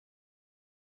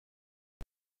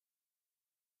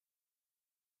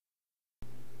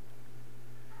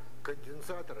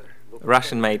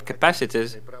Russian-made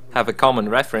capacitors have a common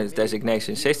reference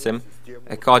designation system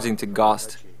according to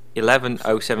GOST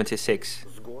 11076.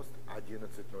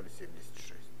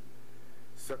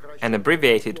 An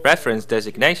abbreviated reference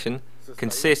designation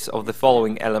consists of the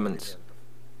following elements.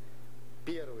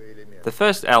 The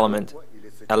first element,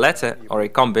 a letter or a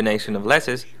combination of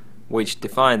letters which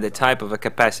define the type of a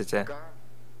capacitor.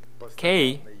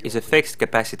 K is a fixed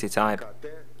capacity type,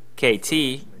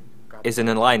 KT is an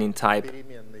aligning type,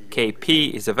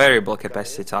 KP is a variable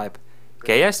capacity type,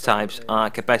 KS types are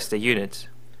capacitor units.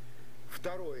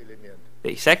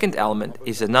 The second element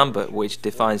is a number which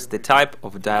defines the type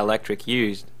of dielectric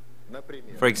used.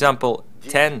 For example,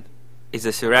 10 is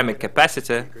a ceramic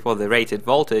capacitor for the rated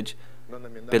voltage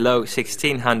below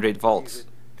 1600 volts.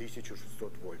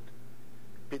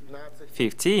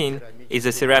 15 is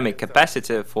a ceramic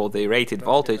capacitor for the rated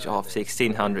voltage of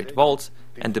 1600 volts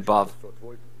and above.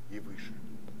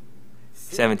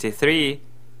 73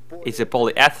 is a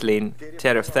polyethylene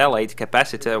terephthalate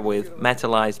capacitor with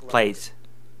metallized plates.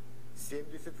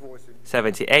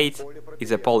 78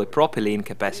 is a polypropylene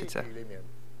capacitor.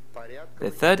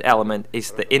 The third element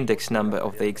is the index number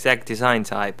of the exact design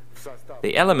type.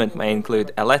 The element may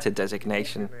include a letter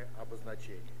designation.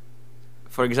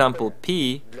 For example,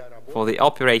 P for the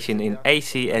operation in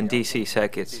AC and DC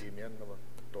circuits,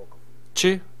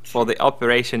 Ch for the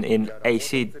operation in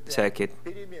AC circuit,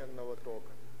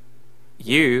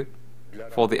 U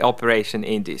for the operation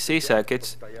in DC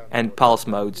circuits and pulse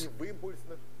modes,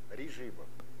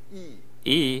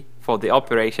 E for the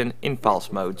operation in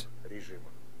pulse modes.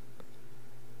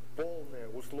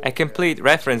 A complete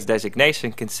reference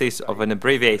designation consists of an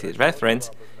abbreviated reference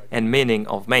and meaning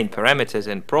of main parameters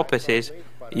and properties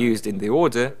used in the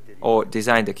order or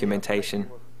design documentation.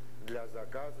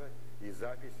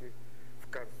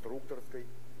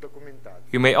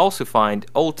 You may also find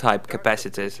old-type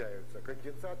capacitors.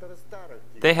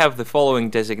 They have the following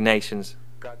designations: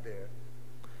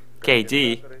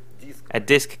 KD, a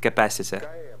disc capacitor;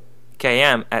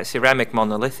 KM, a ceramic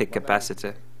monolithic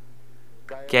capacitor;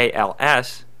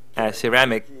 KLS, a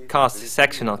ceramic cast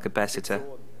sectional capacitor;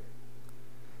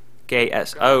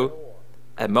 KSO,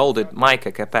 a molded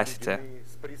mica capacitor;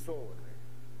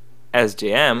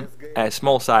 SGM, a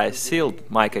small-size sealed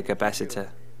mica capacitor;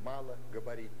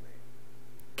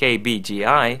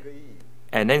 KBGI,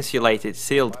 an insulated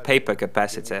sealed paper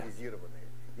capacitor;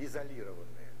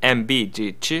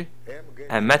 MBGCh,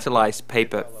 a metallized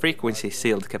paper frequency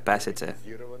sealed capacitor;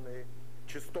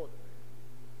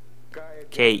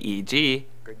 KEG,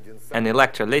 an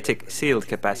electrolytic sealed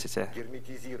capacitor;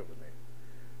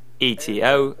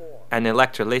 ETO, an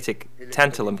electrolytic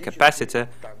tantalum capacitor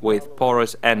with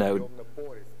porous anode;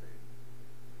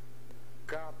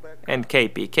 and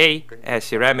KPK, a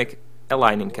ceramic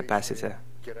aligning capacitor.